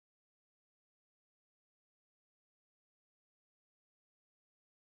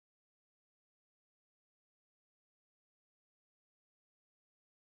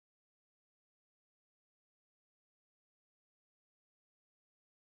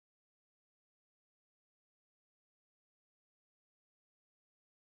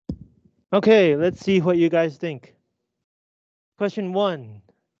Okay, let's see what you guys think. Question 1.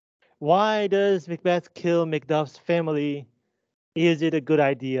 Why does Macbeth kill Macduff's family? Is it a good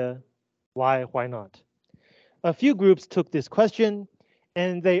idea? Why not? A few groups took this question,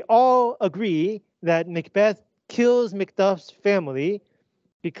 and they all agree that Macbeth kills Macduff's family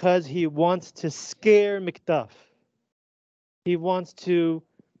because he wants to scare Macduff. He wants to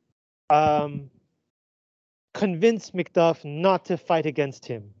um, convince Macduff not to fight against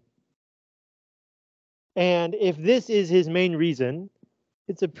him. And if this is his main reason,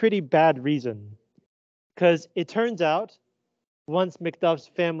 it's a pretty bad reason. Because it turns out, once Macduff's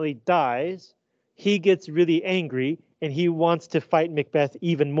family dies, he gets really angry and he wants to fight Macbeth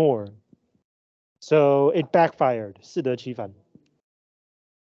even more. So it backfired, 适得其反.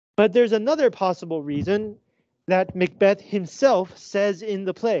 But there's another possible reason that Macbeth himself says in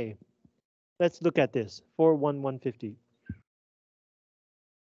the play. Let's look at this, 41150.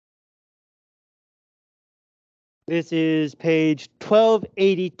 This is page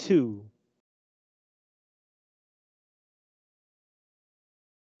 1282.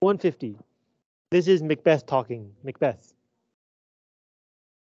 150. This is Macbeth talking. Macbeth.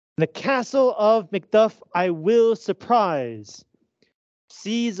 The castle of Macduff I will surprise.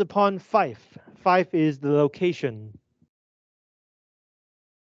 Seize upon Fife. Fife is the location.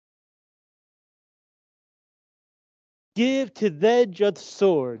 Give to the edge of the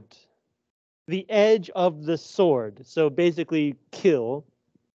sword. The edge of the sword. So basically kill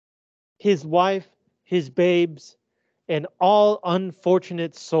his wife, his babes, and all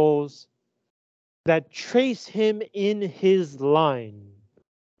unfortunate souls that trace him in his line.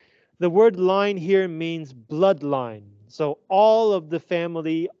 The word line here means bloodline. So all of the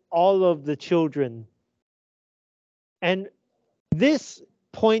family, all of the children. And this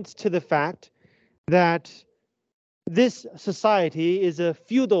points to the fact that this society is a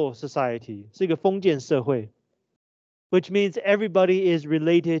feudal society, 是一个封建社会, which means everybody is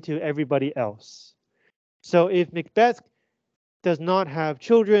related to everybody else. So if Macbeth does not have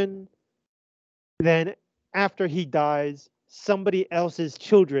children, then after he dies, somebody else's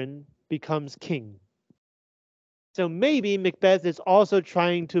children becomes king. So maybe Macbeth is also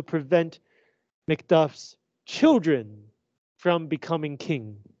trying to prevent Macduff's children from becoming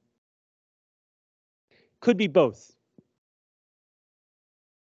king. Could be both.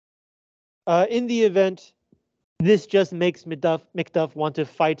 In the event, this just makes Macduff want to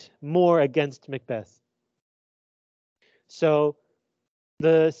fight more against Macbeth. So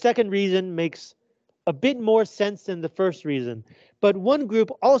the second reason makes a bit more sense than the first reason. But one group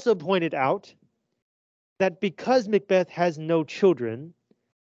also pointed out that because Macbeth has no children,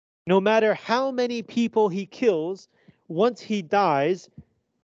 no matter how many people he kills, once he dies,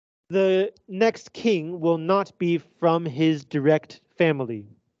 the next king will not be from his direct family.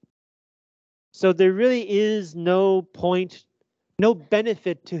 So there really is no point, no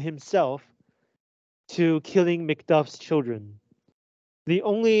benefit to himself to killing Macduff's children. The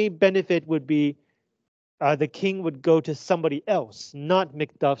only benefit would be the king would go to somebody else, not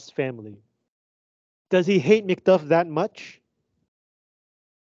Macduff's family. Does he hate Macduff that much?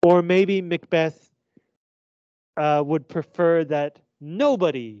 Or maybe Macbeth would prefer that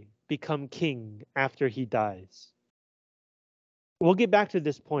nobody become king after he dies. We'll get back to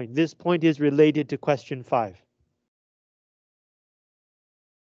this point. This point is related to question 5.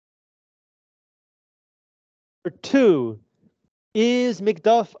 Number 2, is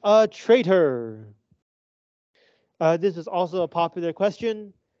Macduff a traitor? This is also a popular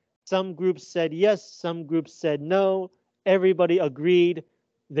question. Some groups said yes, some groups said no. Everybody agreed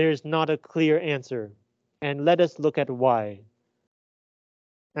there's not a clear answer. And let us look at why.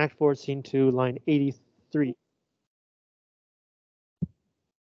 Act 4, Scene 2, line 83.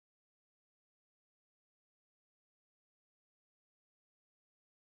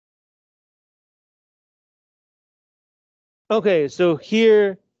 Okay, so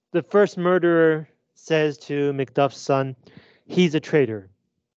here the first murderer says to Macduff's son, he's a traitor.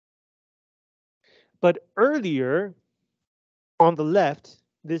 But earlier on the left,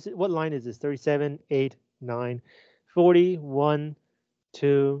 this what line is this? 37, 8, 9, 40, 1,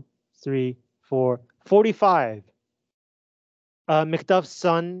 2, 3, 4, 45. Macduff's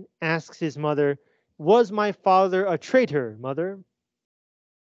son asks his mother, was my father a traitor, mother?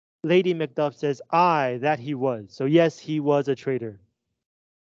 Lady Macduff says, aye, that he was. So yes, he was a traitor.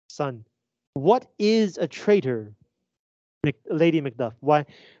 Son, what is a traitor? Lady Macduff, why?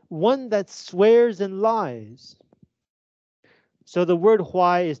 One that swears and lies. So the word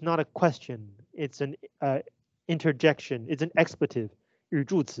why is not a question. It's an interjection. It's an expletive. 语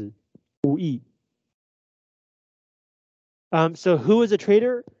助词, 无意. So who is a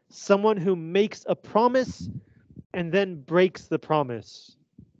traitor? someone who makes a promise and then breaks the promise.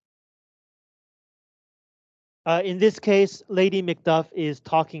 In this case, Lady Macduff is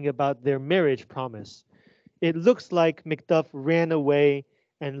talking about their marriage promise. It looks like Macduff ran away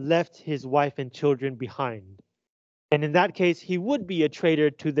and left his wife and children behind. And in that case, he would be a traitor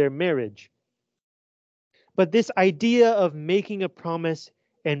to their marriage. But this idea of making a promise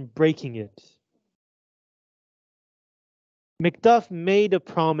and breaking it. Macduff made a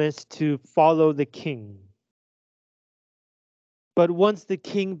promise to follow the king. But once the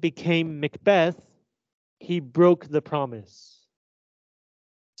king became Macbeth, he broke the promise.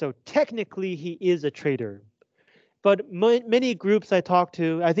 So technically, he is a traitor. But many groups I talked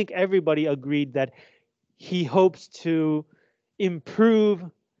to, I think everybody agreed that he hopes to improve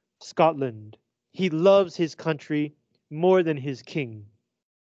Scotland. He loves his country more than his king.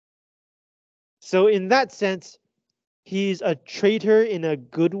 So in that sense, he's a traitor in a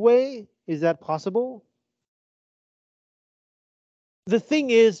good way. Is that possible? The thing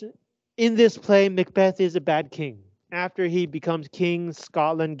is, in this play, Macbeth is a bad king. After he becomes king,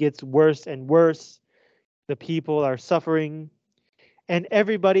 Scotland gets worse and worse. The people are suffering, and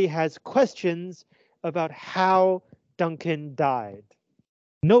everybody has questions about how Duncan died.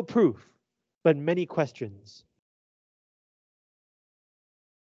 No proof, but many questions.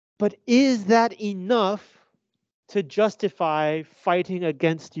 But is that enough to justify fighting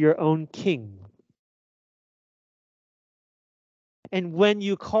against your own king? And when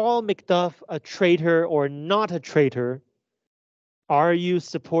you call Macduff a traitor or not a traitor, are you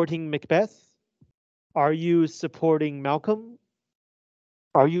supporting Macbeth? Are you supporting Malcolm?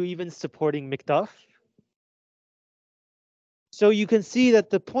 Are you even supporting Macduff? So you can see that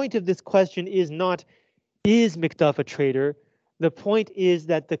the point of this question is not, is Macduff a traitor? The point is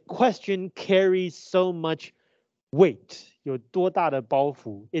that the question carries so much weight. 有多大的包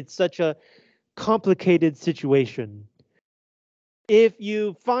袱? It's such a complicated situation. If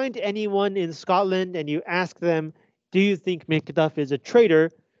you find anyone in Scotland and you ask them, do you think Macduff is a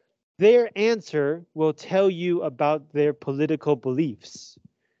traitor? Their answer will tell you about their political beliefs.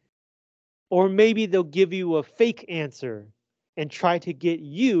 Or maybe they'll give you a fake answer and try to get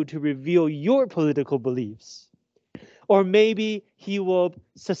you to reveal your political beliefs. Or maybe he will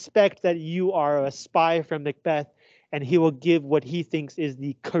suspect that you are a spy from Macbeth and he will give what he thinks is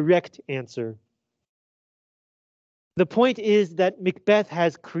the correct answer. The point is that Macbeth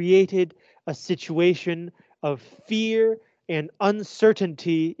has created a situation of fear and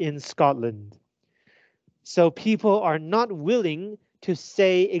uncertainty in Scotland. So people are not willing to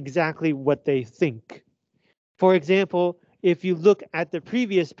say exactly what they think. For example, if you look at the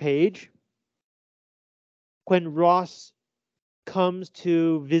previous page, when Ross comes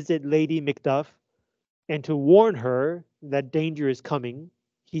to visit Lady Macduff and to warn her that danger is coming,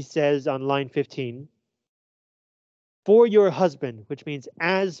 he says on line 15, for your husband, which means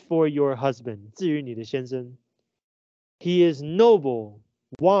as for your husband, 至于你的先生, he is noble,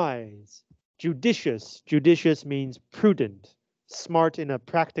 wise, judicious. Judicious means prudent, smart in a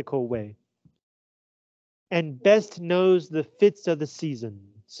practical way, and best knows the fits of the season.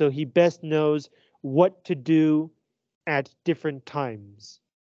 So he best knows what to do at different times.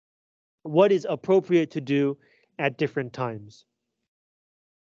 What is appropriate to do at different times.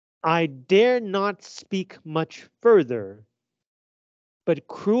 I dare not speak much further, but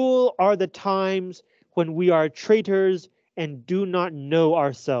cruel are the times when we are traitors and do not know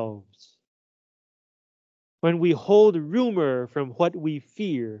ourselves. When we hold rumor from what we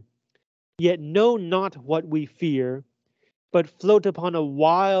fear, yet know not what we fear, but float upon a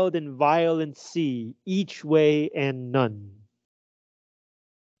wild and violent sea, each way and none.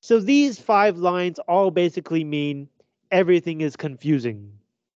 So these 5 lines all basically mean everything is confusing.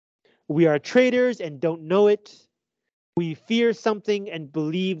 We are traitors and don't know it. We fear something and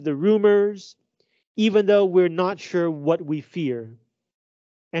believe the rumors, even though we're not sure what we fear.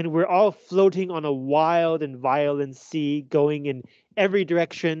 And we're all floating on a wild and violent sea, going in every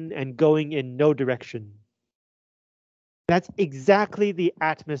direction and going in no direction. That's exactly the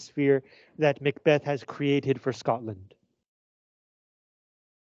atmosphere that Macbeth has created for Scotland.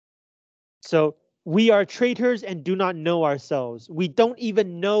 So we are traitors and do not know ourselves. We don't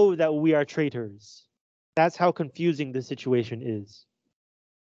even know that we are traitors. That's how confusing the situation is.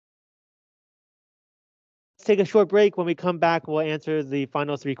 Let's take a short break. When we come back, we'll answer the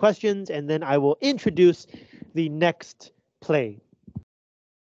final 3 questions, and then I will introduce the next play.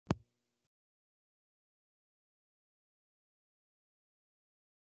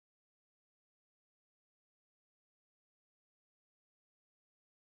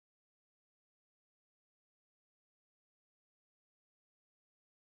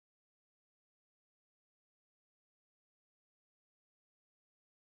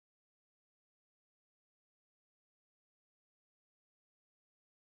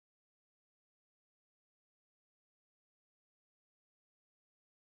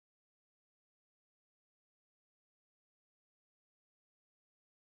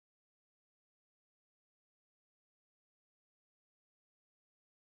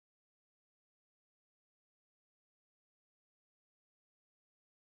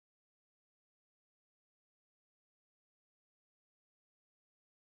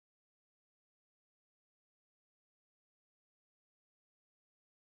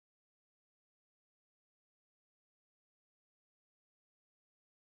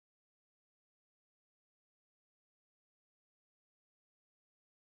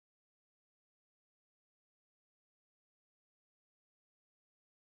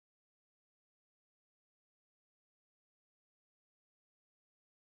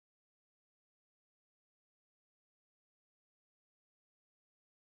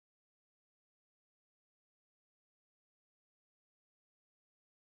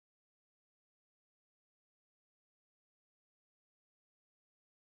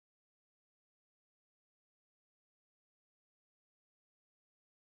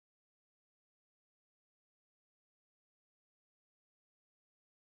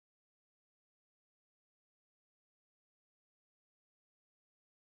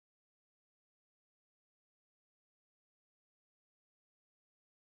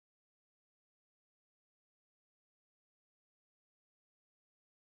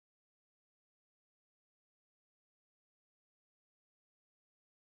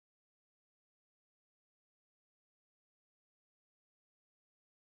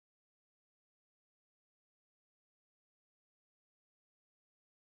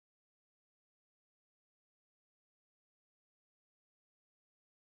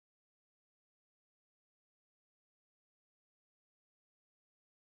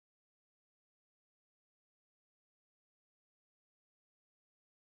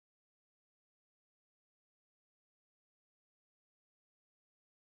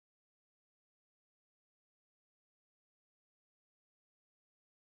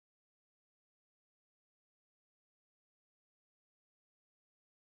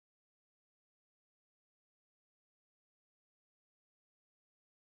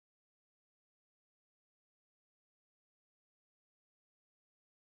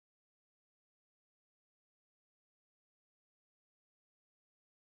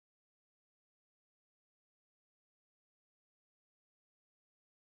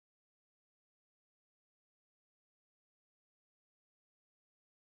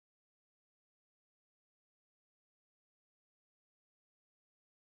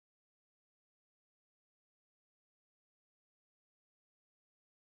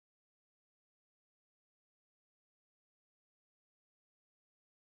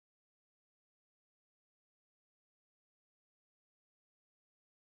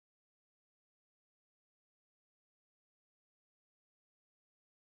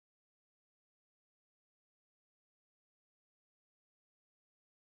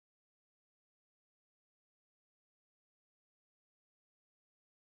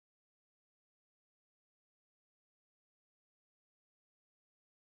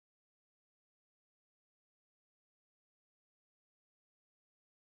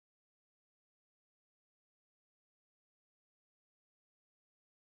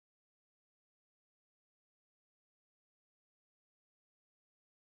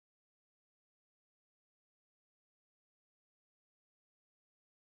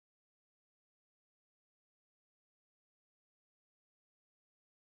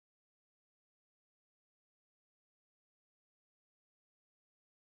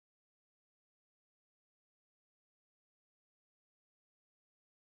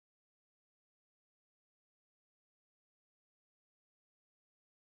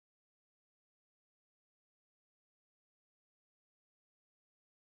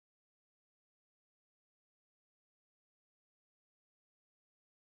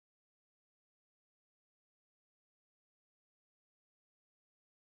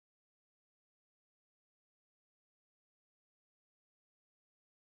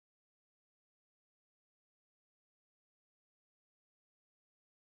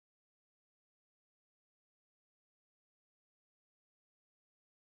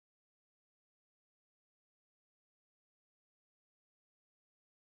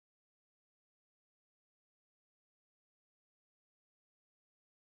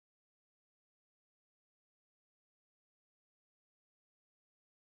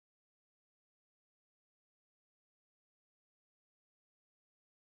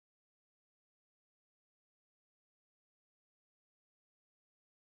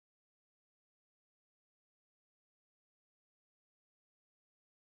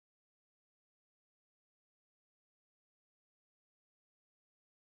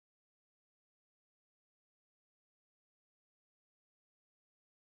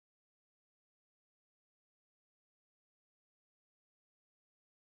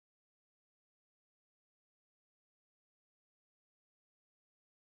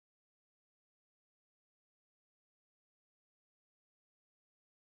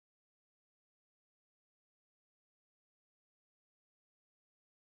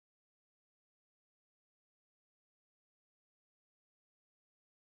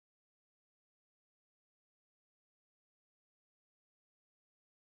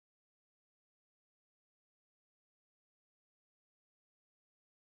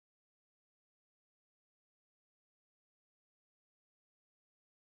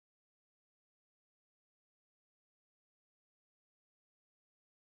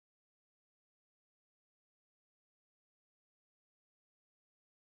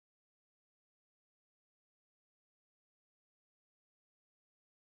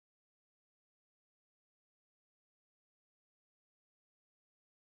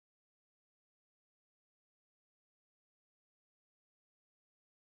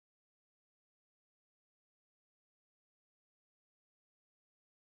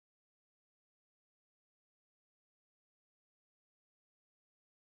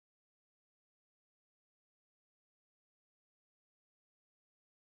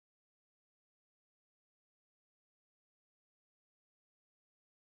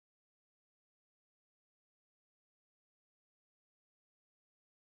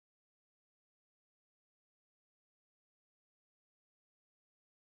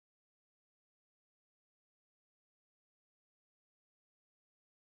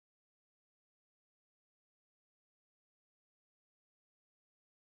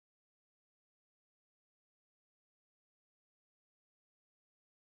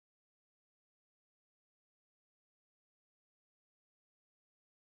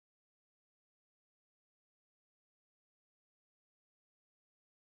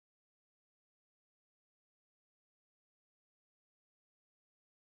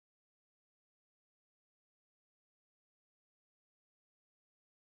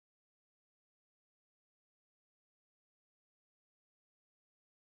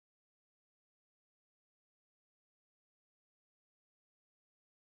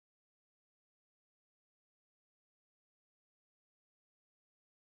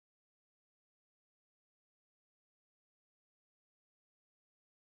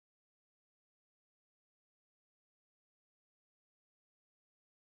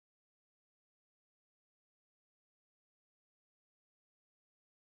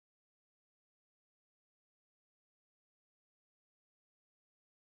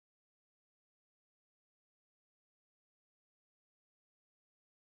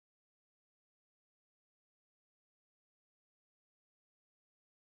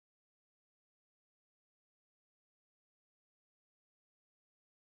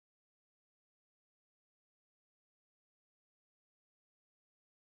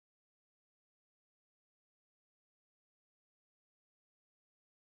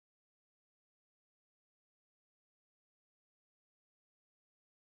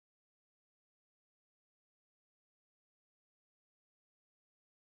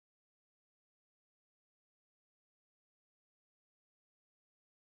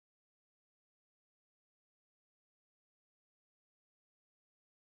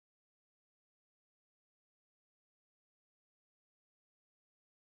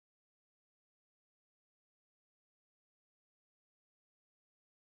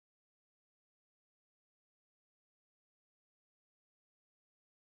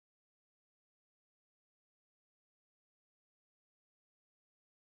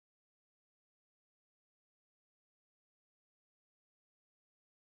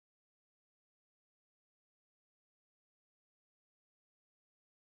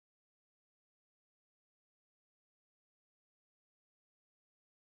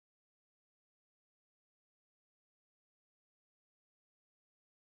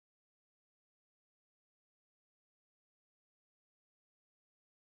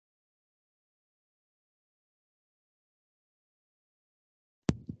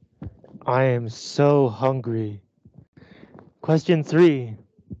 I am so hungry. Question 3.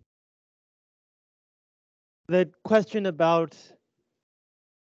 The question about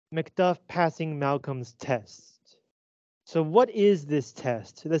Macduff passing Malcolm's test. So what is this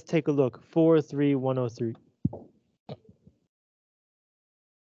test? Let's take a look. 43103.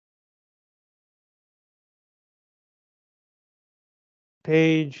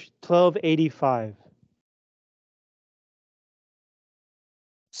 Page 1285.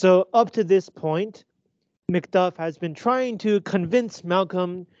 So up to this point, Macduff has been trying to convince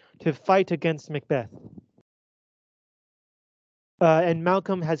Malcolm to fight against Macbeth. And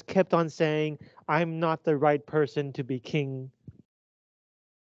Malcolm has kept on saying, I'm not the right person to be king.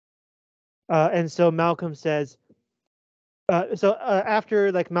 And so Malcolm says,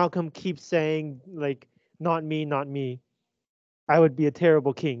 after like Malcolm keeps saying like, not me, not me, I would be a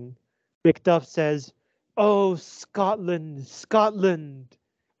terrible king. Macduff says, oh, Scotland, Scotland,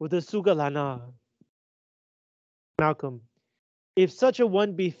 with a Sugalana. Malcolm, if such a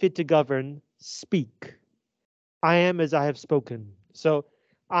one be fit to govern, speak. I am as I have spoken. So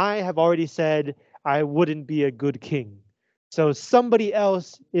I have already said I wouldn't be a good king. So somebody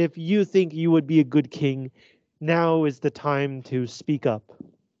else, if you think you would be a good king, now is the time to speak up.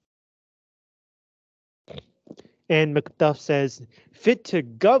 And Macduff says, fit to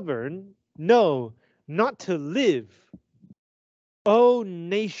govern? No, not to live. O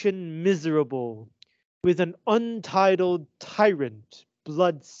nation miserable, with an untitled tyrant,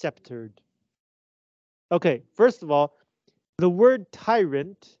 blood sceptered. Okay, first of all, the word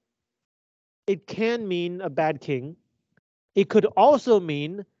tyrant, it can mean a bad king. It could also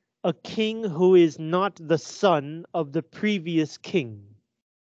mean a king who is not the son of the previous king.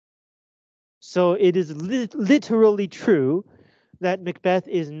 So it is literally true that Macbeth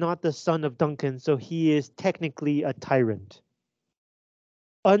is not the son of Duncan, so he is technically a tyrant.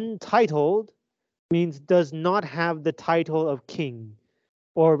 Untitled means does not have the title of king,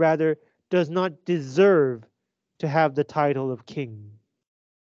 or rather, does not deserve to have the title of king.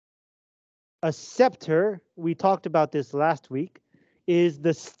 A scepter, we talked about this last week, is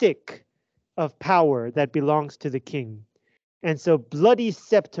the stick of power that belongs to the king. And so bloody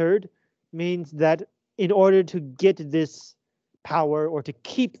sceptered means that in order to get this power or to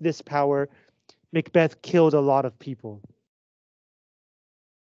keep this power, Macbeth killed a lot of people.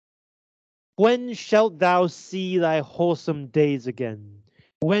 When shalt thou see thy wholesome days again?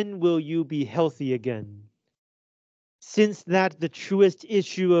 When will you be healthy again? Since that the truest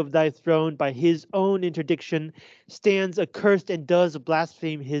issue of thy throne by his own interdiction stands accursed and does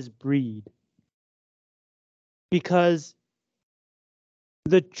blaspheme his breed. Because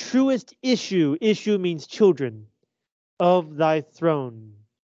the truest issue means children, of thy throne.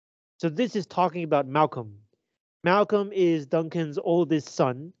 So this is talking about Malcolm. Malcolm is Duncan's oldest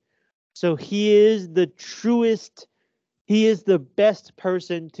son. So he is the truest, he is the best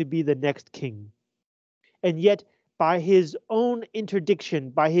person to be the next king. And yet, by his own interdiction,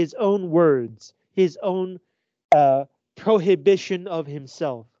 by his own words, his own prohibition of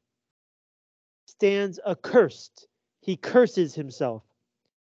himself, stands accursed. He curses himself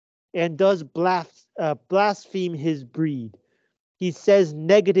and does blaspheme his breed. He says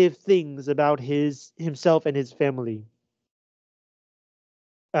negative things about himself and his family.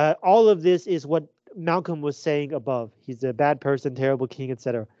 All of this is what Malcolm was saying above. He's a bad person, terrible king,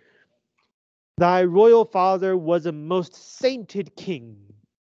 etc. Thy royal father was a most sainted king.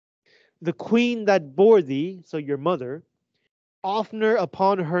 The queen that bore thee, so your mother, oftener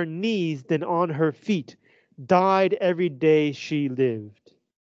upon her knees than on her feet, died every day she lived.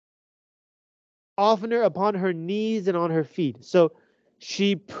 Oftener upon her knees than on her feet. So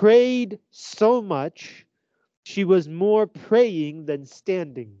she prayed so much, she was more praying than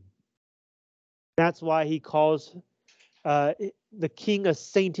standing. That's why he calls the king a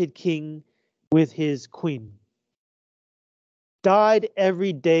sainted king with his queen. Died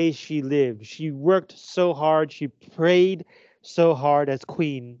every day she lived. She worked so hard, she prayed so hard as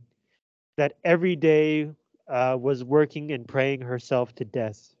queen that every day was working and praying herself to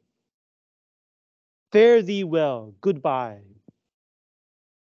death. Fare thee well, goodbye.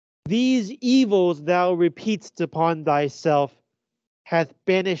 These evils thou repeat'st upon thyself hath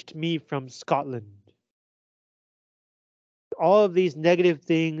banished me from Scotland. All of these negative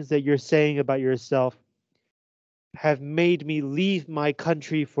things that you're saying about yourself have made me leave my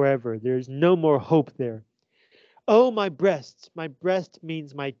country forever. There's no more hope there. Oh, my breast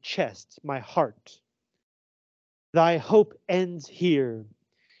means my chest, my heart. Thy hope ends here.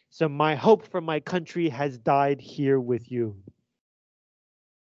 So my hope for my country has died here with you.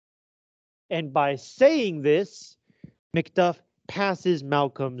 And by saying this, Macduff passes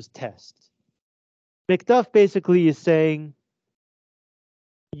Malcolm's test. Macduff basically is saying,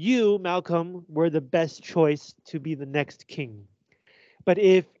 you, Malcolm, were the best choice to be the next king. But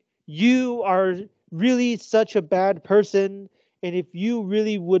if you are really such a bad person, and if you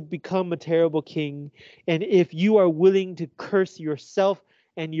really would become a terrible king, and if you are willing to curse yourself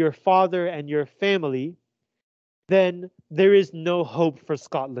and your father and your family, then there is no hope for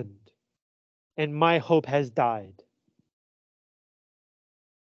Scotland, and my hope has died.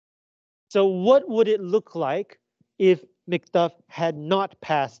 So what would it look like if Macduff had not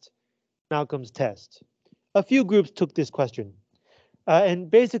passed Malcolm's test? A few groups took this question. And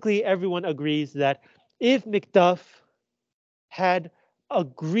basically everyone agrees that if Macduff had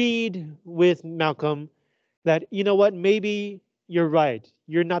agreed with Malcolm that, you know what, maybe you're right,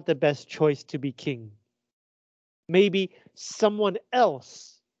 you're not the best choice to be king. Maybe someone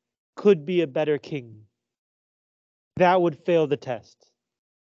else could be a better king. That would fail the test.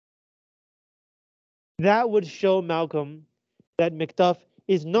 That would show Malcolm that Macduff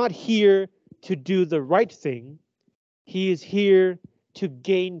is not here to do the right thing. He is here to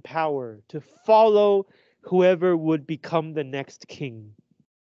gain power, to follow whoever would become the next king.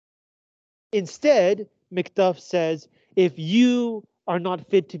 Instead, Macduff says, if you are not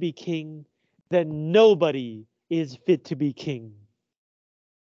fit to be king, then nobody is fit to be king.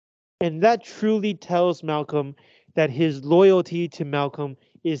 And that truly tells Malcolm that his loyalty to Malcolm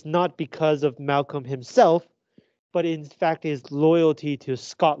is not because of Malcolm himself, but in fact his loyalty to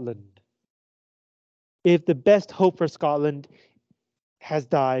Scotland. If the best hope for Scotland has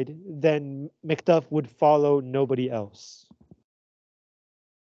died, then Macduff would follow nobody else.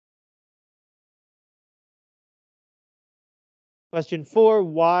 Question 4,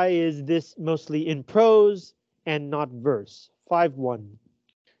 why is this mostly in prose and not verse? 5-1.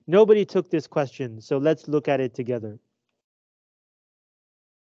 Nobody took this question, so let's look at it together.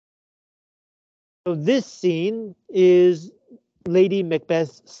 So this scene is Lady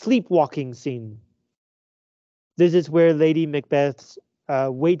Macbeth's sleepwalking scene. This is where Lady Macbeth's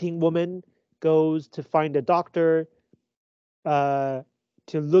waiting woman goes to find a doctor to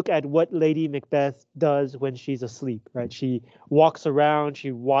look at what Lady Macbeth does when she's asleep, right? She walks around,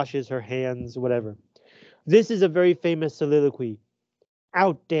 she washes her hands, whatever. This is a very famous soliloquy.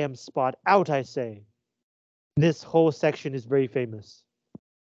 Out, damn spot, out, I say. This whole section is very famous.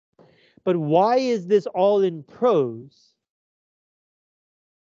 But why is this all in prose?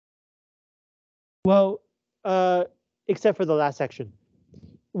 Well, except for the last section.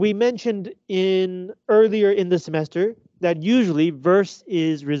 We mentioned earlier in the semester that usually verse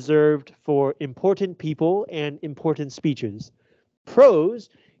is reserved for important people and important speeches. Prose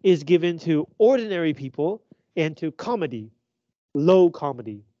is given to ordinary people and to comedy, low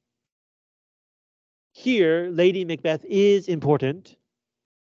comedy. Here, Lady Macbeth is important,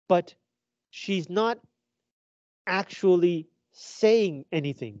 but she's not actually saying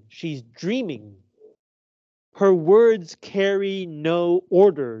anything. She's dreaming. Her words carry no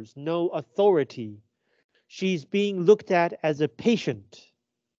orders, no authority. She's being looked at as a patient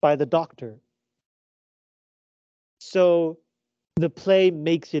by the doctor. So the play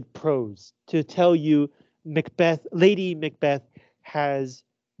makes it prose to tell you Lady Macbeth has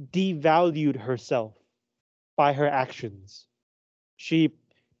devalued herself by her actions. She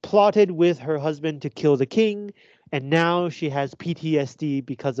plotted with her husband to kill the king, and now she has PTSD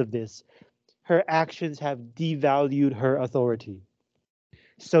because of this. Her actions have devalued her authority.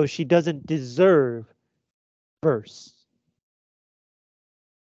 So she doesn't deserve verse.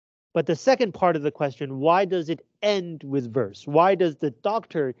 But the second part of the question, why does it end with verse? Why does the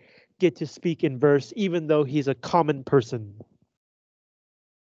doctor get to speak in verse even though he's a common person?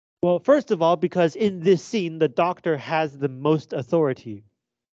 Well, first of all, because in this scene, the doctor has the most authority.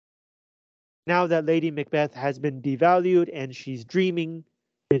 Now that Lady Macbeth has been devalued and she's dreaming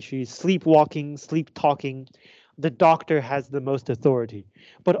and she's sleepwalking, sleep talking, the doctor has the most authority.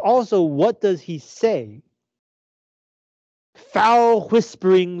 But also, what does he say? Foul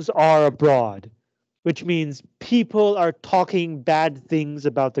whisperings are abroad, which means people are talking bad things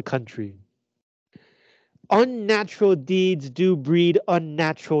about the country. Unnatural deeds do breed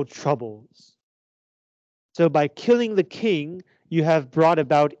unnatural troubles. So by killing the king, you have brought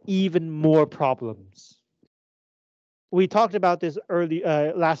about even more problems. We talked about this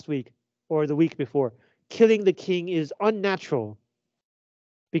last week or the week before. Killing the king is unnatural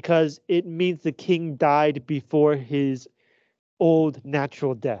because it means the king died before his old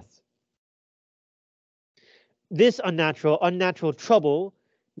natural death. This unnatural trouble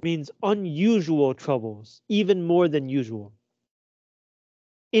means unusual troubles, even more than usual.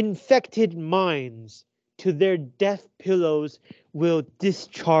 Infected minds to their death pillows will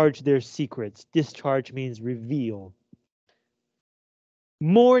discharge their secrets. Discharge means reveal.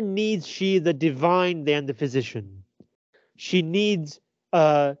 More needs she the divine than the physician. She needs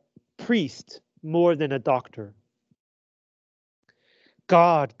a priest more than a doctor.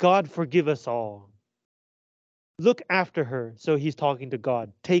 God forgive us all. Look after her. So he's talking to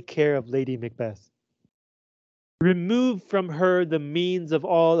God. Take care of Lady Macbeth. Remove from her the means of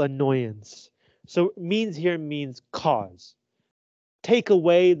all annoyance. So means here means cause. Take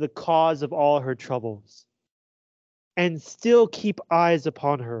away the cause of all her troubles. And still keep eyes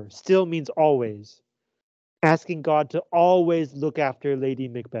upon her. Still means always. Asking God to always look after Lady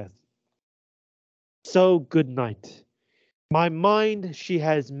Macbeth. So good night. My mind she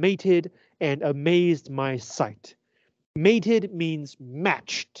has mated and amazed my sight. Mated means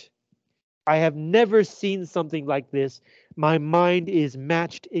matched. I have never seen something like this. My mind is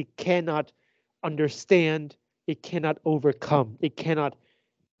matched. It cannot understand. It cannot overcome. It cannot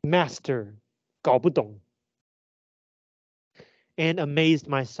master. 搞不懂. And amazed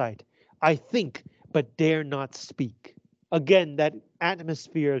my sight. I think, but dare not speak. Again, that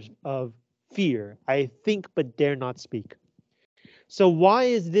atmosphere of fear. I think, but dare not speak. So why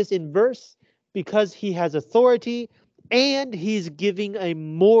is this in verse? Because he has authority and he's giving a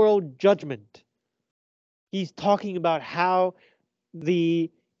moral judgment. He's talking about how the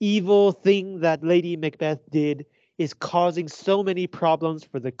evil thing that Lady Macbeth did is causing so many problems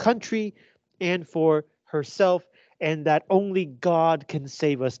for the country and for herself, and that only God can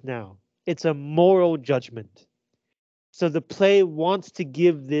save us now. It's a moral judgment. So the play wants to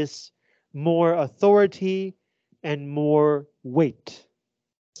give this more authority and more weight.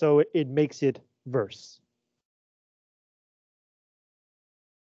 So it makes it verse.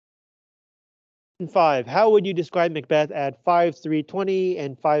 5. How would you describe Macbeth at 5:3:20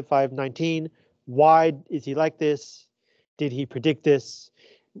 and 5:5:19? Why is he like this? Did he predict this?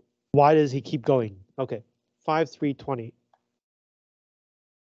 Why does he keep going? Okay, 5:3:20.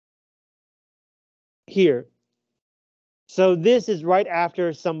 Here. So this is right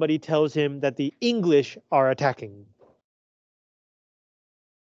after somebody tells him that the English are attacking.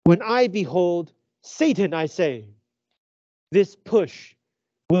 When I behold Satan, I say, this push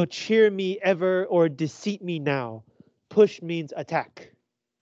will cheer me ever or deceit me now. Push means attack.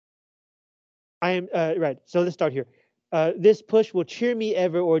 I am right. So let's start here. This push will cheer me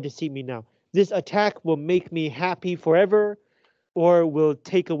ever or deceive me now. This attack will make me happy forever or will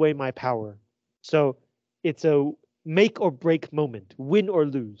take away my power. So it's a make or break moment, win or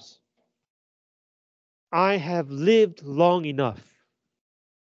lose. I have lived long enough.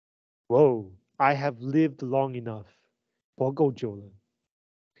 Whoa, I have lived long enough. 我够久了.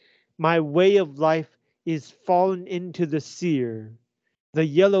 My way of life is fallen into the sear, the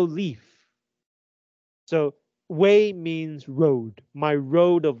yellow leaf. So way means road. My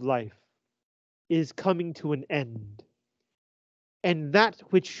road of life is coming to an end. And that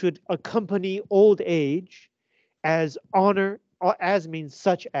which should accompany old age as honor, as means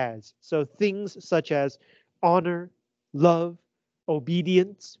such as. So things such as honor, love,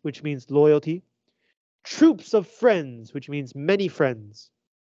 obedience, which means loyalty, troops of friends, which means many friends.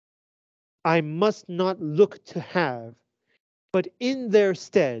 I must not look to have, but in their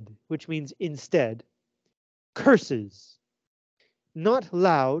stead, which means instead, curses, not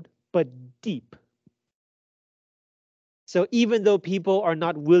loud, but deep. So even though people are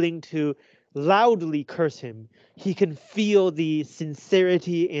not willing to loudly curse him, he can feel the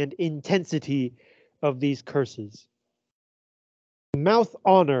sincerity and intensity of these curses. Mouth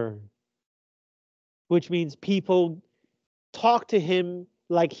honor, which means people talk to him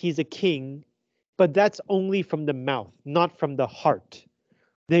like he's a king, but that's only from the mouth, not from the heart.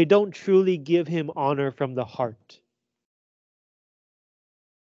 They don't truly give him honor from the heart.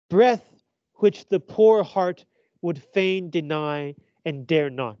 Breath, which the poor heart would fain deny and dare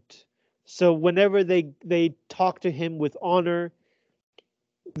not. So whenever they talk to him with honor,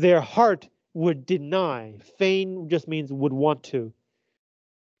 their heart would deny. Feign just means would want to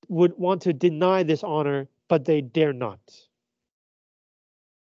deny this honor, but they dare not.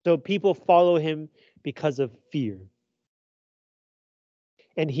 So people follow him because of fear.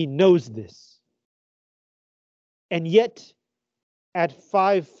 And he knows this. And yet, at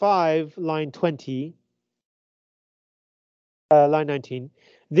 5:5, line 20, line 19,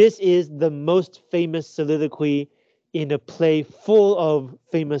 this is the most famous soliloquy in a play full of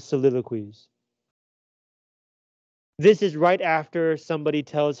famous soliloquies. This is right after somebody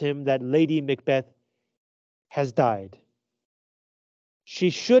tells him that Lady Macbeth has died. She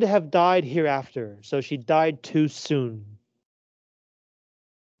should have died hereafter, so she died too soon.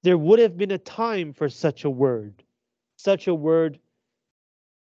 There would have been a time for such a word. Such a word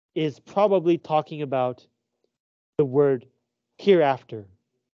is probably talking about the word hereafter.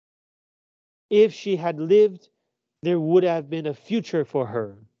 If she had lived, there would have been a future for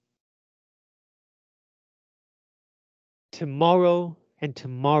her. Tomorrow and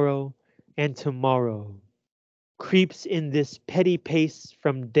tomorrow and tomorrow creeps in this petty pace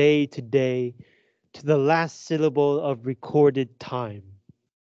from day to day to the last syllable of recorded time.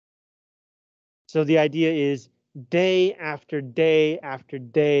 So the idea is day after day after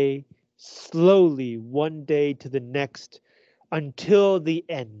day, slowly one day to the next until the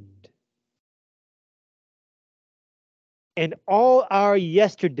end. And all our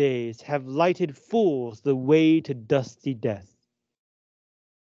yesterdays have lighted fools the way to dusty death.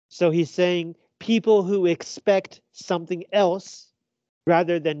 So he's saying people who expect something else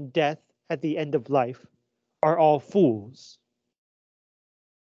rather than death at the end of life are all fools.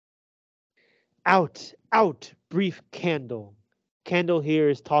 Out, out, brief candle. Candle here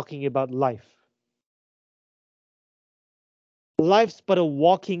is talking about life. Life's but a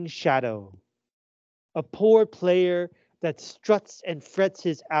walking shadow, a poor player that struts and frets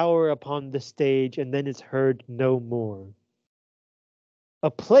his hour upon the stage and then is heard no more. A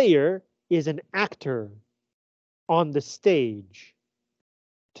player is an actor on the stage.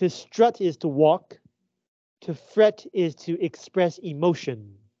 To strut is to walk, to fret is to express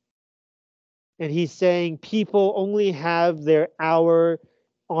emotion. And he's saying people only have their hour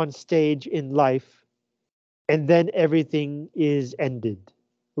on stage in life, and then everything is ended.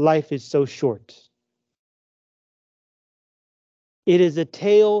 Life is so short. It is a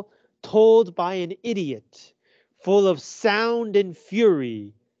tale told by an idiot, full of sound and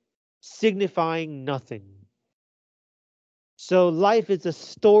fury, signifying nothing. So life is a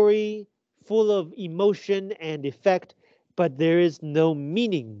story full of emotion and effect, but there is no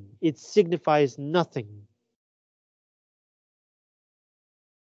meaning. It signifies nothing.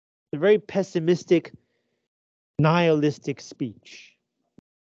 A very pessimistic, nihilistic speech.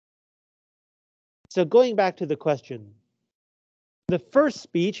 So going back to the question, the first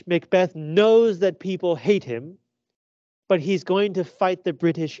speech, Macbeth knows that people hate him, but he's going to fight the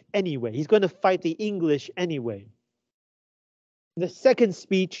British anyway. He's going to fight the English anyway. The second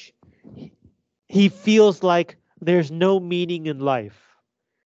speech, he feels like there's no meaning in life.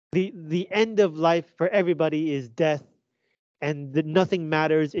 The end of life for everybody is death, and nothing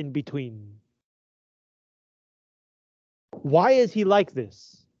matters in between. Why is he like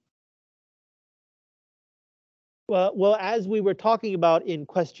this? Well, as we were talking about in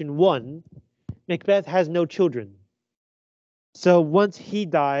question 1, Macbeth has no children. So once he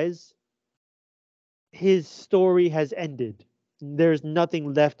dies, his story has ended. There's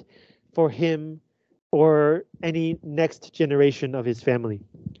nothing left for him or any next generation of his family.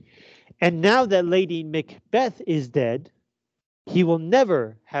 And now that Lady Macbeth is dead, he will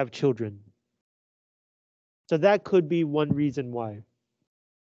never have children. So that could be one reason why.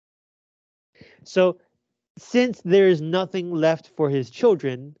 So since there is nothing left for his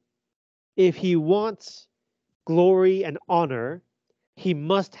children, if he wants glory and honor, he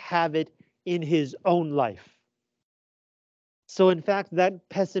must have it in his own life. So in fact, that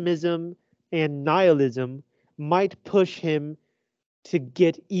pessimism and nihilism might push him to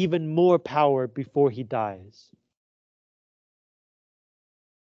get even more power before he dies.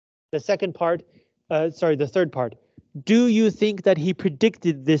 The third part. Do you think that he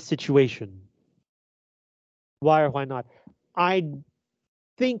predicted this situation? Why or why not? I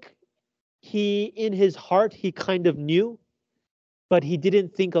think in his heart, he kind of knew, but he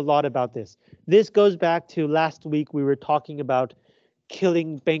didn't think a lot about this. This goes back to last week we were talking about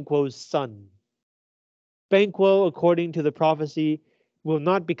killing Banquo's son. Banquo, according to the prophecy, will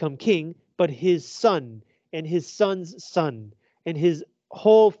not become king, but his son and his son's son and his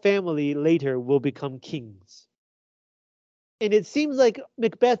whole family later will become kings. And it seems like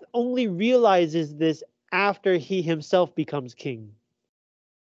Macbeth only realizes this after he himself becomes king.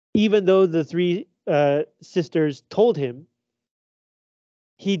 Even though the three sisters told him,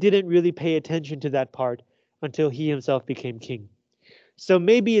 he didn't really pay attention to that part until he himself became king. So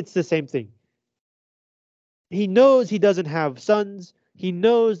maybe it's the same thing. He knows he doesn't have sons. He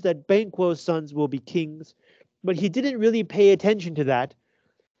knows that Banquo's sons will be kings, but he didn't really pay attention to that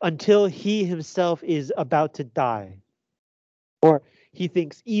until he himself is about to die. Or he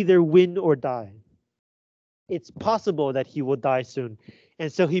thinks either win or die. It's possible that he will die soon.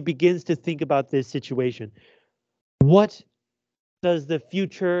 And so he begins to think about this situation. What does the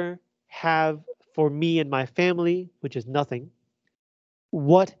future have for me and my family, which is nothing?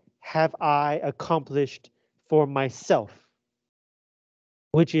 What have I accomplished for myself?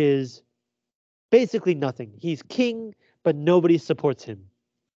 which is basically nothing. He's king, but nobody supports him.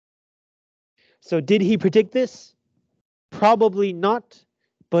 So did he predict this? Probably not,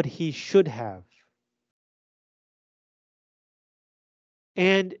 but he should have.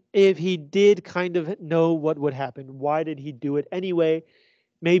 And if he did kind of know what would happen, why did he do it anyway?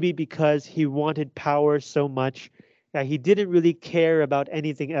 Maybe because he wanted power so much that he didn't really care about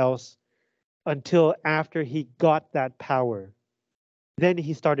anything else until after he got that power. Then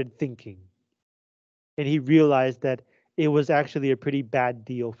he started thinking and he realized that it was actually a pretty bad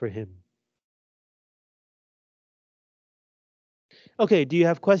deal for him. Okay, do you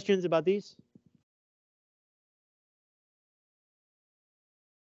have questions about these?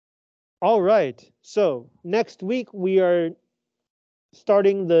 All right, so next week we are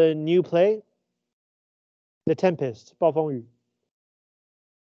starting the new play, The Tempest, 暴风雨.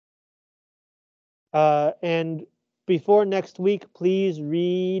 And before next week, please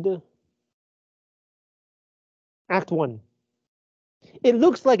read Act 1. It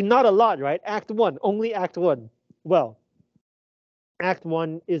looks like not a lot, right? Act 1, only Act 1. Well, Act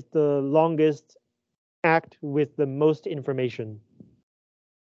 1 is the longest act with the most information.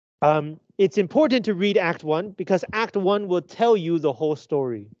 It's important to read Act 1 because Act 1 will tell you the whole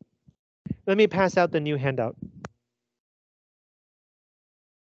story. Let me pass out the new handout.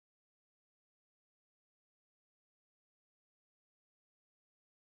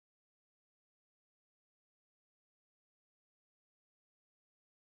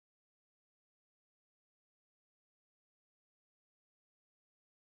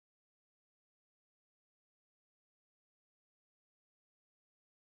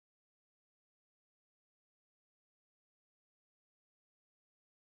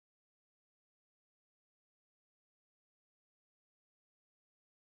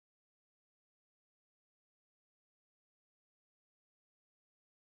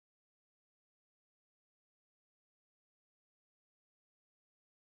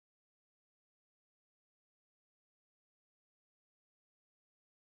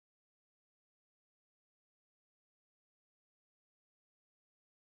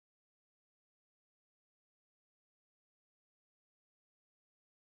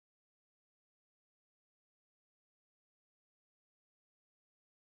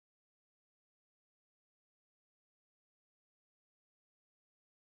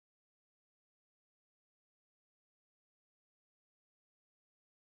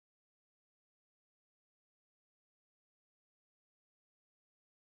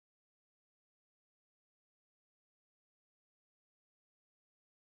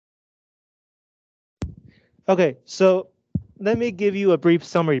 Okay, so let me give you a brief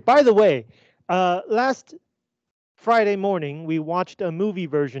summary. By the way, last Friday morning, we watched a movie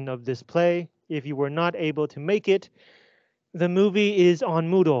version of this play. If you were not able to make it, the movie is on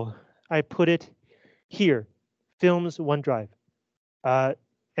Moodle. I put it here, Films OneDrive.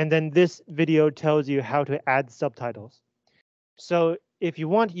 And then this video tells you how to add subtitles. So if you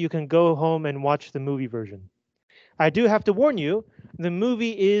want, you can go home and watch the movie version. I do have to warn you, the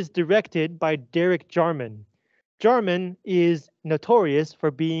movie is directed by Derek Jarman. Jarman is notorious for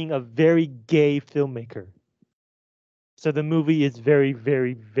being a very gay filmmaker. So the movie is very,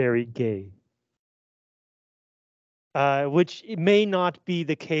 very, very gay. Which may not be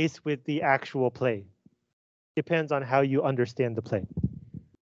the case with the actual play. Depends on how you understand the play.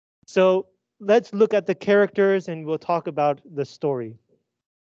 So let's look at the characters and we'll talk about the story.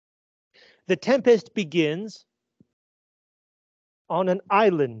 The Tempest begins on an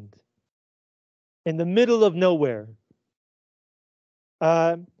island in the middle of nowhere.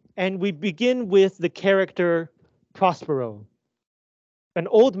 And we begin with the character Prospero, an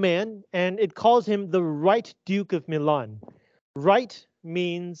old man, and it calls him the Right Duke of Milan. Right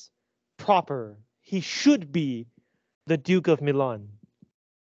means proper. He should be the Duke of Milan.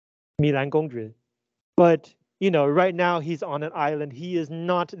 Milan 公爵. But, you know, right now he's on an island. He is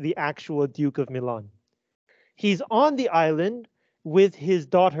not the actual Duke of Milan. He's on the island with his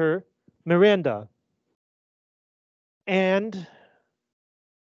daughter, Miranda, and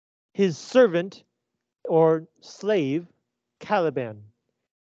his servant or slave, Caliban.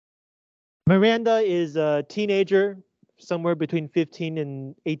 Miranda is a teenager, somewhere between 15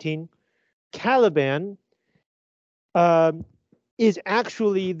 and 18. Caliban is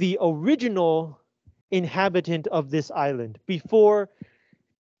actually the original inhabitant of this island. Before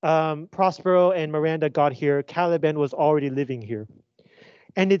Prospero and Miranda got here, Caliban was already living here.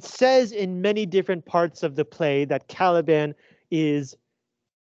 And it says in many different parts of the play that Caliban is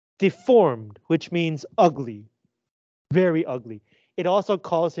deformed, which means ugly, very ugly. It also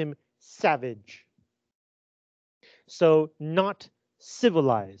calls him savage. So not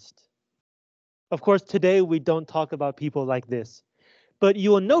civilized. Of course, today we don't talk about people like this, but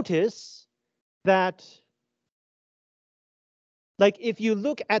you will notice that, like, if you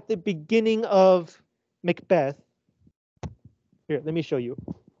look at the beginning of Macbeth, here, let me show you.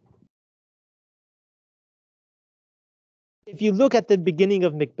 If you look at the beginning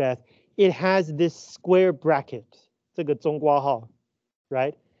of Macbeth, it has this square bracket, 这个中括号,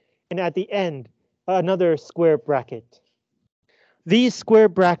 right? And at the end, another square bracket. These square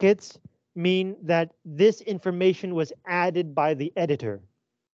brackets mean that this information was added by the editor.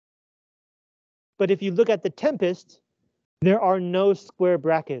 But if you look at the Tempest, there are no square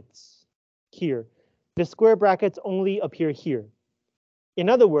brackets here. The square brackets only appear here. In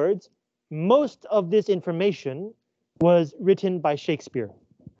other words, most of this information was written by Shakespeare.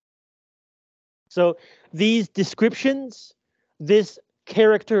 So these descriptions, this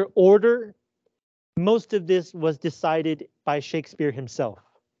character order, most of this was decided by Shakespeare himself.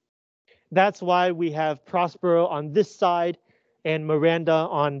 That's why we have Prospero on this side and Miranda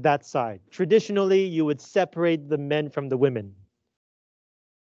on that side. Traditionally, you would separate the men from the women.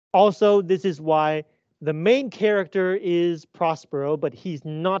 Also, this is why the main character is Prospero, but he's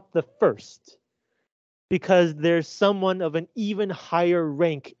not the first, because there's someone of an even higher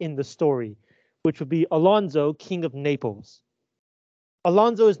rank in the story, which would be Alonso, King of Naples.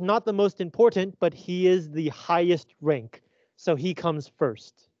 Alonso is not the most important, but he is the highest rank, so he comes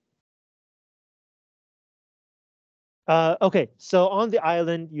first. Okay, so on the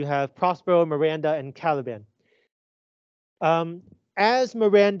island, you have Prospero, Miranda, and Caliban. As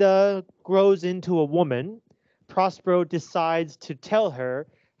Miranda grows into a woman, Prospero decides to tell her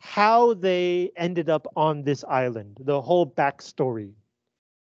how they ended up on this island, the whole backstory.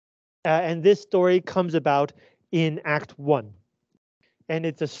 And this story comes about in Act 1. And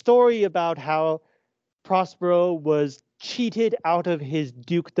it's a story about how Prospero was cheated out of his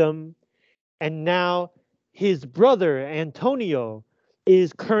dukedom, and now his brother Antonio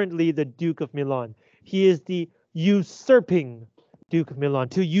is currently the Duke of Milan. He is the usurping Duke of Milan.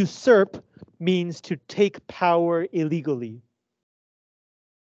 To usurp means to take power illegally.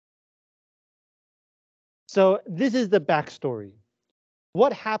 So this is the backstory.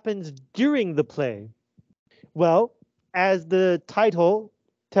 What happens during the play? Well, as the title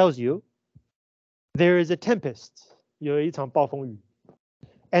tells you, there is a tempest. 有一场暴风雨.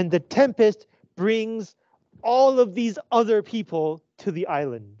 And the tempest brings all of these other people to the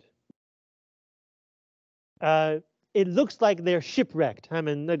island. It looks like they're shipwrecked, 他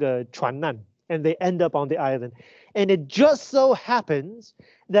们那个船难, and they end up on the island. And it just so happens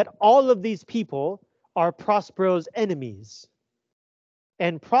that all of these people are Prospero's enemies.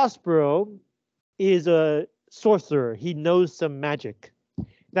 And Prospero is a sorcerer. He knows some magic.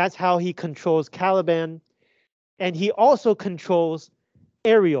 That's how he controls Caliban. And he also controls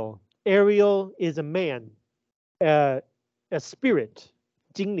Ariel. Ariel is a man, a spirit,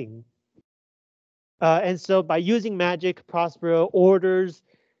 精灵. And so by using magic, Prospero orders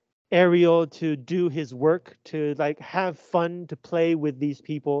Ariel to do his work, to like have fun, to play with these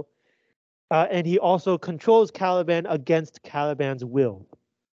people. And he also controls Caliban against Caliban's will.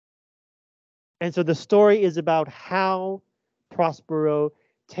 And so the story is about how Prospero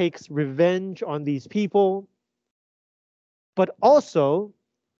takes revenge on these people, but also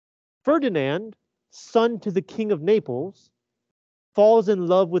Ferdinand, son to the King of Naples, falls in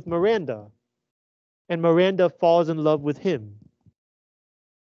love with Miranda, and Miranda falls in love with him.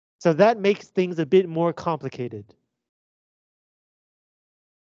 So that makes things a bit more complicated.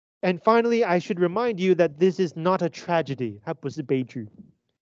 And finally, I should remind you that this is not a tragedy. 它不是悲剧.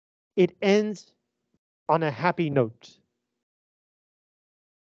 It ends on a happy note.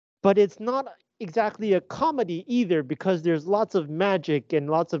 But it's not exactly a comedy either, because there's lots of magic and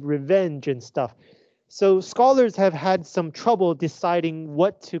lots of revenge and stuff. So scholars have had some trouble deciding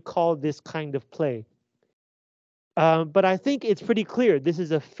what to call this kind of play. But I think it's pretty clear this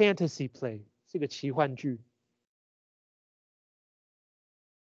is a fantasy play. 是个奇幻剧.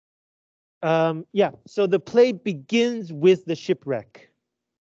 Yeah, so the play begins with the shipwreck.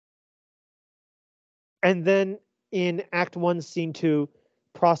 And then in Act 1, Scene 2,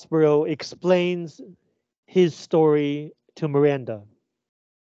 Prospero explains his story to Miranda.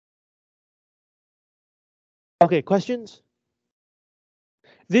 Okay, questions?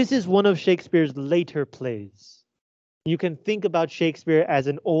 This is one of Shakespeare's later plays. You can think about Shakespeare as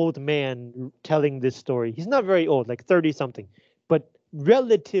an old man telling this story. He's not very old, like 30 something, but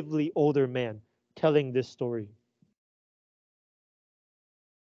relatively older man telling this story.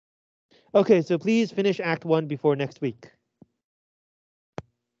 Okay, so please finish Act 1 before next week.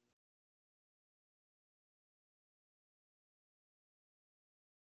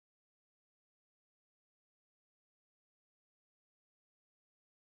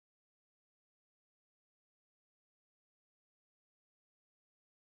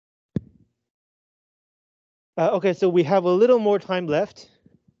 Okay, so we have a little more time left.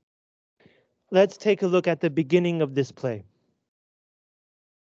 Let's take a look at the beginning of this play.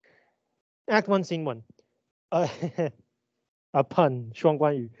 Act 1, Scene 1. Uh, a pun, 双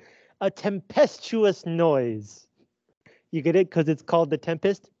关语. A tempestuous noise. You get it? Because it's called the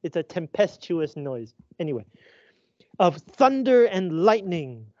Tempest. It's a tempestuous noise. Anyway, of thunder and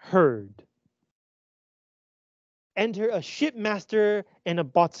lightning heard. Enter a shipmaster and a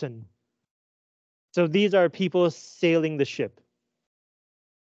boatswain. So these are people sailing the ship.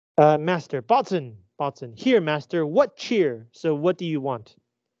 Master, boatswain, boatswain. Here, master, what cheer? So what do you want?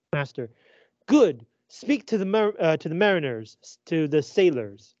 Master, good. Speak to the mariners, to the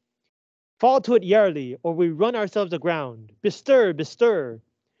sailors. Fall to it yarely, or we run ourselves aground. Bestir, bestir.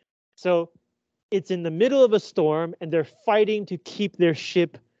 So it's in the middle of a storm, and they're fighting to keep their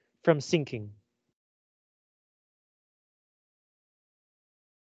ship from sinking.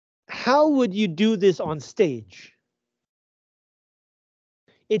 How would you do this on stage?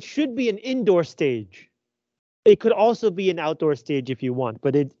 It should be an indoor stage. It could also be an outdoor stage if you want,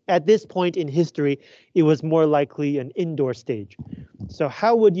 but at this point in history, it was more likely an indoor stage. So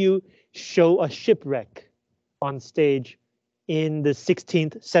how would you show a shipwreck on stage in the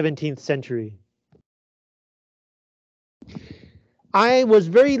 16th, 17th century? I was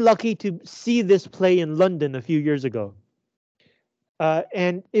very lucky to see this play in London a few years ago.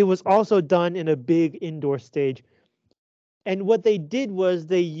 And it was also done in a big indoor stage. And what they did was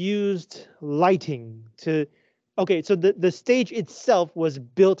they used lighting to, okay, so the stage itself was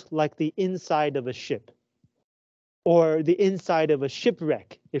built like the inside of a ship or the inside of a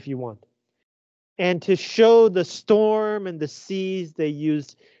shipwreck, if you want. And to show the storm and the seas, they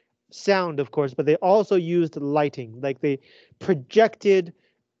used sound, of course, but they also used lighting, like they projected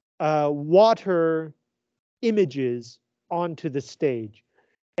water images onto the stage.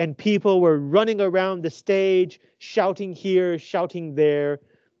 And people were running around the stage, shouting here, shouting there.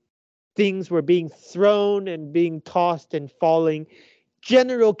 Things were being thrown and being tossed and falling.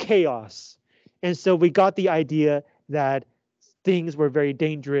 General chaos. And so we got the idea that things were very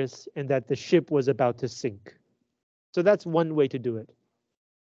dangerous and that the ship was about to sink. So that's one way to do it.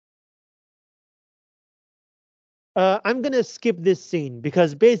 I'm going to skip this scene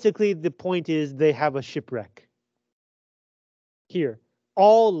because basically the point is they have a shipwreck. Here,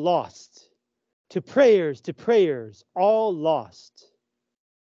 all lost. To prayers, all lost.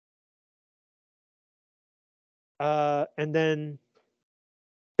 And then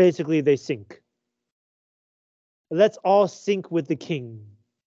basically they sink. Let's all sink with the king.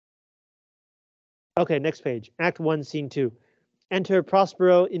 Okay, next page. Act 1, Scene 2. Enter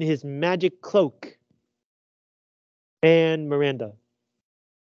Prospero in his magic cloak. And Miranda.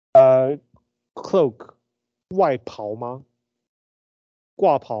 Cloak. 外袍吗?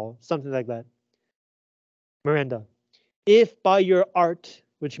 挂袍, something like that. Miranda. If by your art,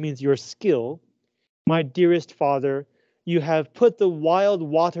 which means your skill, my dearest father, you have put the wild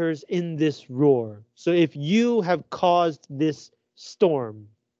waters in this roar. So if you have caused this storm,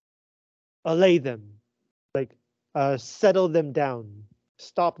 allay them, like settle them down,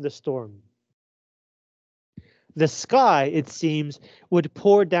 stop the storm. The sky, it seems, would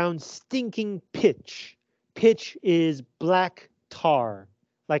pour down stinking pitch. Pitch is black tar,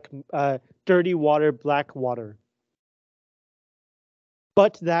 like dirty water, black water.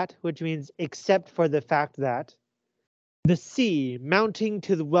 But that, which means except for the fact that the sea, mounting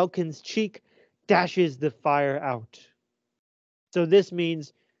to the welkin's cheek, dashes the fire out. So this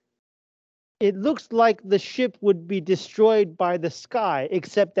means it looks like the ship would be destroyed by the sky,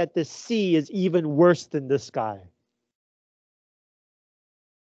 except that the sea is even worse than the sky.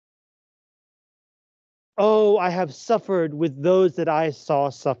 Oh, I have suffered with those that I saw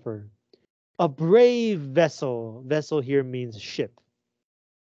suffer. A brave vessel, vessel here means ship,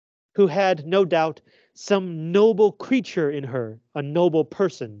 who had no doubt some noble creature in her, a noble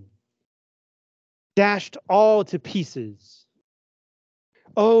person, dashed all to pieces.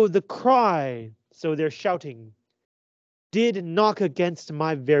 Oh, the cry, so they're shouting, did knock against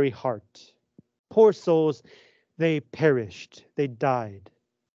my very heart. Poor souls, they perished, they died.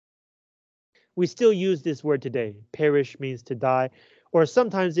 We still use this word today. Perish means to die, or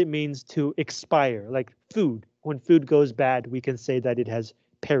sometimes it means to expire, like food. When food goes bad, we can say that it has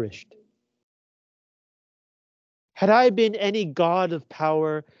perished. Had I been any god of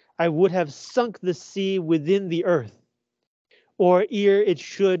power, I would have sunk the sea within the earth, or ere it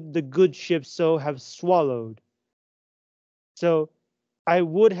should the good ship so have swallowed. So I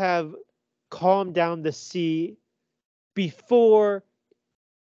would have calmed down the sea before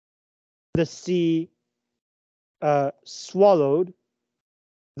the sea swallowed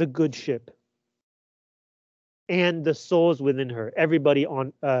the good ship. and the souls within her, everybody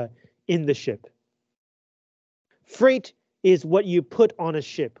on in the ship. Freight is what you put on a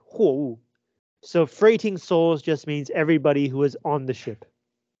ship, 货物. So freighting souls just means everybody who is on the ship.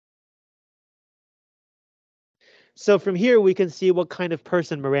 So from here we can see what kind of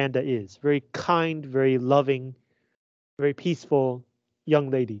person Miranda is. Very kind, very loving, very peaceful young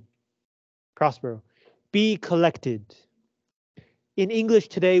lady. Prospero. Be collected. In English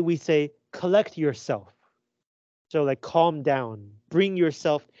today we say collect yourself. So like calm down, bring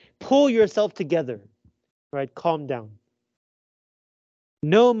yourself, pull yourself together, right? Calm down.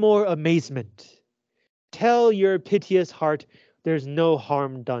 No more amazement. Tell your piteous heart there's no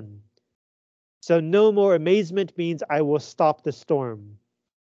harm done. So no more amazement means I will stop the storm.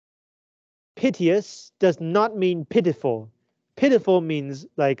 Piteous does not mean pitiful. Pitiful means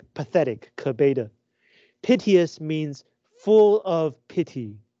like pathetic, 可悲的. Piteous means full of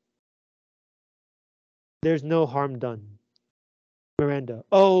pity. There's no harm done. Miranda.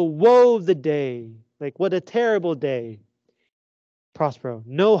 Oh, woe the day. Like what a terrible day. Prospero.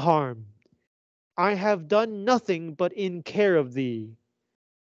 No harm. I have done nothing but in care of thee.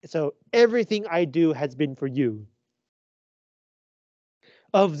 So everything I do has been for you.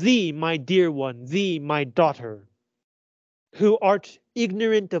 Of thee, my dear one, thee, my daughter, who art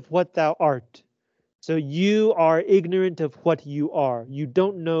ignorant of what thou art. So you are ignorant of what you are. You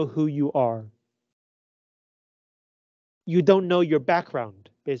don't know who you are. You don't know your background,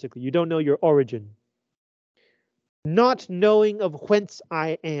 basically. You don't know your origin. Not knowing of whence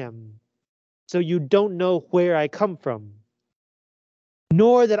I am. So you don't know where I come from.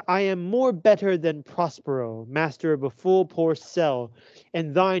 Nor that I am more better than Prospero, master of a full poor cell,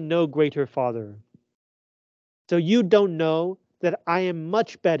 and thine no greater father. So you don't know that I am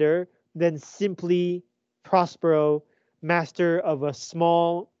much better than simply Prospero, master of a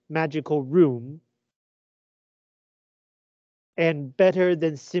small magical room, and better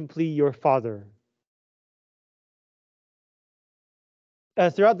than simply your father.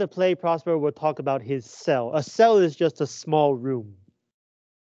 Throughout the play, Prospero will talk about his cell. A cell is just a small room.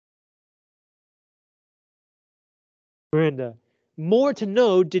 Miranda, more to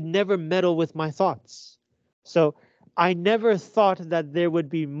know did never meddle with my thoughts. So I never thought that there would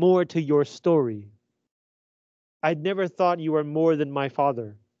be more to your story. I'd never thought you were more than my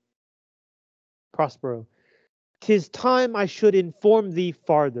father. Prospero, 'tis time I should inform thee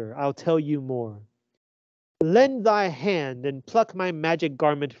farther. I'll tell you more. Lend thy hand and pluck my magic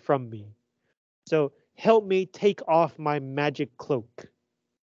garment from me. So help me take off my magic cloak.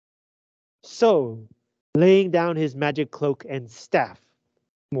 So, laying down his magic cloak and staff,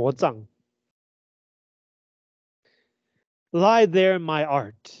 魔杖. Lie there, my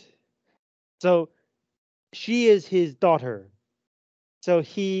art. So she is his daughter. So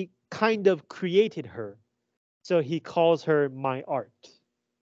he kind of created her. So he calls her my art.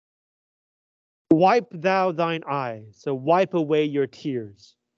 Wipe thou thine eyes. So wipe away your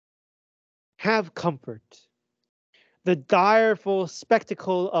tears. Have comfort. The direful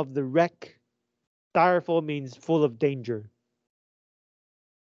spectacle of the wreck. Direful means full of danger.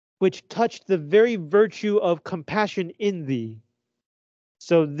 Which touched the very virtue of compassion in thee.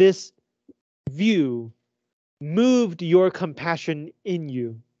 So this view moved your compassion in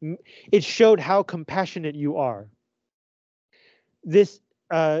you. It showed how compassionate you are. This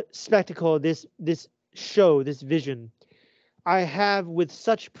spectacle, this show, this vision, I have with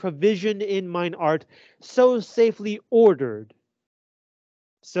such provision in mine art, so safely ordered.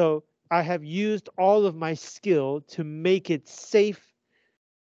 So I have used all of my skill to make it safe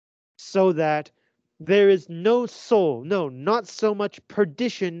so that there is no soul, no, not so much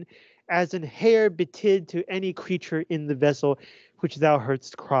perdition as an hair betid to any creature in the vessel which thou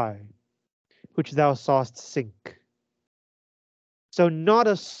heardst cry, which thou sawest sink. So not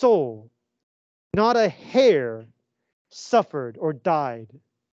a soul, not a hair suffered or died.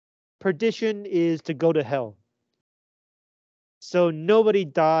 Perdition is to go to hell. So nobody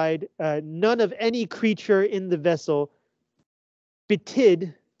died, none of any creature in the vessel.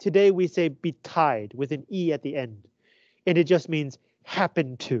 Betid, today we say betide with an E at the end, and it just means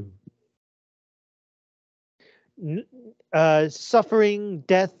happen to. Suffering,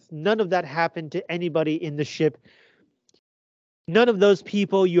 death, none of that happened to anybody in the ship. None of those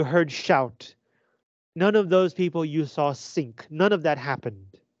people you heard shout. None of those people you saw sink. None of that happened.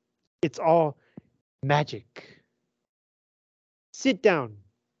 It's all magic. Sit down.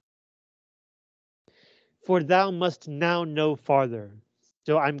 For thou must now know farther.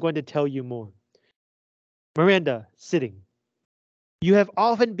 So I'm going to tell you more. Miranda, sitting. You have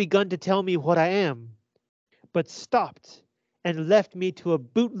often begun to tell me what I am, but stopped and left me to a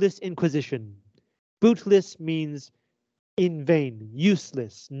bootless inquisition. Bootless means in vain,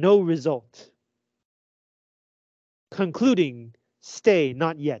 useless, no result. Concluding, stay,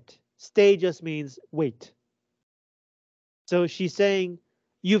 not yet. Stay just means wait. So she's saying,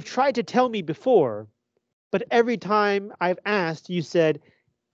 you've tried to tell me before, but every time I've asked, you said,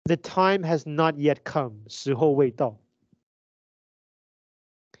 the time has not yet come. 时候未到.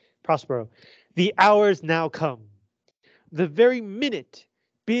 Prospero, the hours now come. The very minute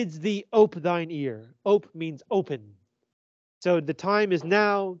bids thee ope thine ear. Ope means open. So the time is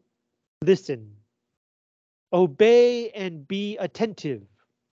now. Listen. Obey and be attentive.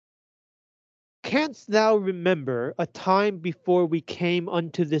 Canst thou remember a time before we came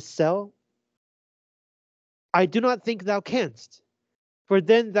unto this cell? I do not think thou canst, for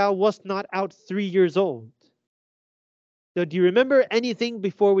then thou wast not out 3 years old. So do you remember anything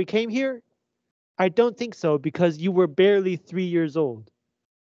before we came here? I don't think so, because you were barely 3 years old.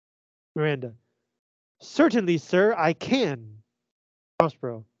 Miranda, certainly, sir, I can.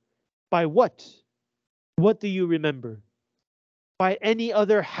 Prospero, by what? What do you remember? By any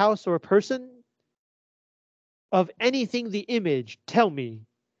other house or person? Of anything the image, tell me,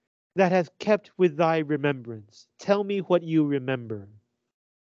 that hath kept with thy remembrance. Tell me what you remember.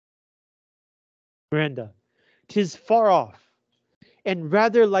 Miranda, 'tis far off, and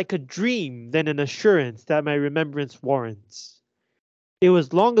rather like a dream than an assurance that my remembrance warrants. It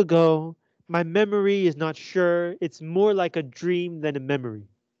was long ago, my memory is not sure, it's more like a dream than a memory.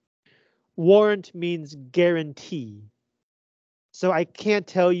 Warrant means guarantee. So I can't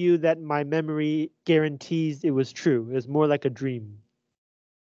tell you that my memory guarantees it was true. It was more like a dream.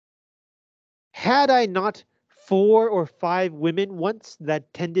 Had I not 4 or 5 women once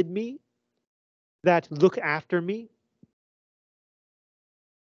that tended me, that look after me?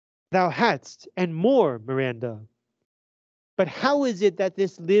 Thou hadst, and more, Miranda. But how is it that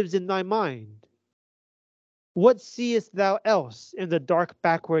this lives in thy mind? What seest thou else in the dark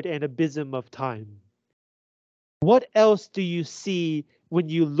backward and abysm of time? What else do you see when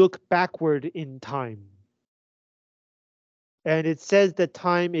you look backward in time? And it says that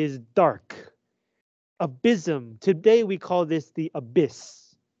time is dark. Abysm. Today we call this the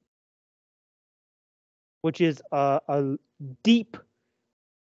abyss, which is a deep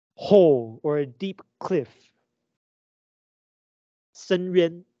hole or a deep cliff. 深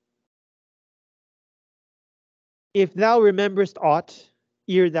渊. If thou rememberest aught,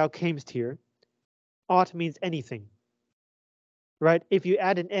 ere thou camest here, aught means anything, right? If you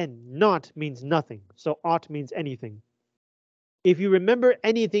add an N, not means nothing. So aught means anything. If you remember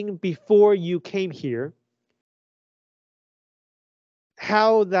anything before you came here,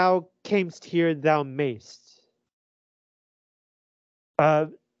 how thou camest here thou mayst.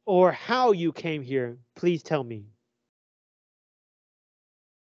 Or how you came here, please tell me.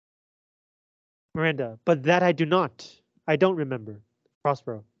 Miranda, but that I do not. I don't remember.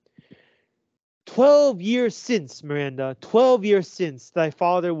 Prospero. 12 years since, Miranda, 12 years since thy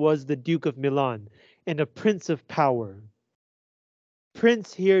father was the Duke of Milan and a prince of power.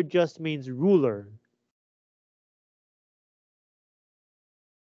 Prince here just means ruler.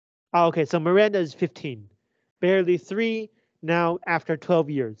 Okay, so Miranda is 15. Barely 3 now after 12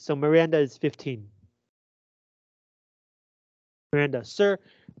 years. So Miranda is 15. Miranda, sir,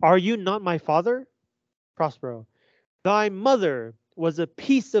 are you not my father? Prospero, thy mother was a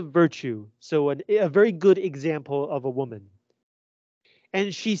piece of virtue, so a very good example of a woman.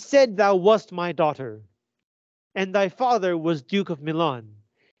 And she said thou wast my daughter, and thy father was Duke of Milan,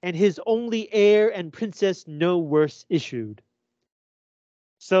 and his only heir and princess no worse issued.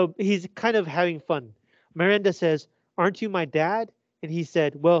 So he's kind of having fun. Miranda says, aren't you my dad? And he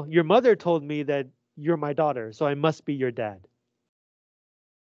said, well, your mother told me that you're my daughter, so I must be your dad.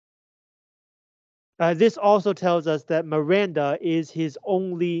 This also tells us that Miranda is his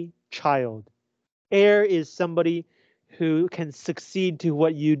only child. Heir is somebody who can succeed to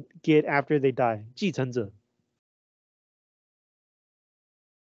what you get after they die. 继承者.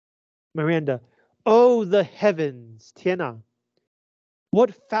 Miranda, oh the heavens, 天哪.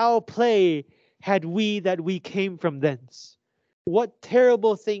 What foul play had we that we came from thence? What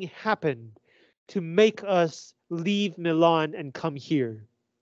terrible thing happened to make us leave Milan and come here?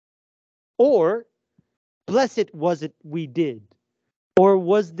 Or, blessed was it we did? Or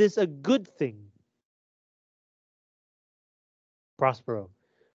was this a good thing? Prospero,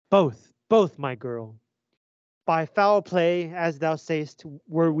 both, my girl. By foul play, as thou sayst,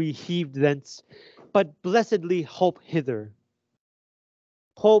 were we heaved thence, but blessedly hope hither.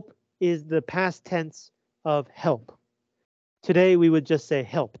 Hope is the past tense of help. Today we would just say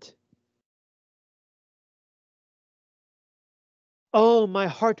helped. Oh, my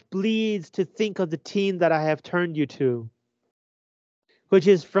heart bleeds to think of the teen that I have turned you to, which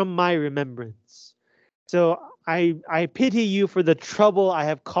is from my remembrance. So I pity you for the trouble I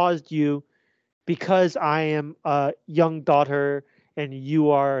have caused you because I am a young daughter and you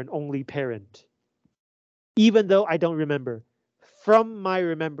are an only parent. Even though I don't remember. From my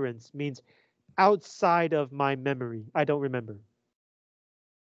remembrance means outside of my memory. I don't remember.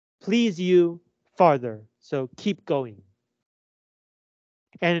 Please you farther. So keep going.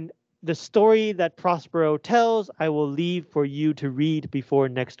 And the story that Prospero tells, I will leave for you to read before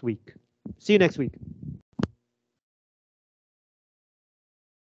next week. See you next week.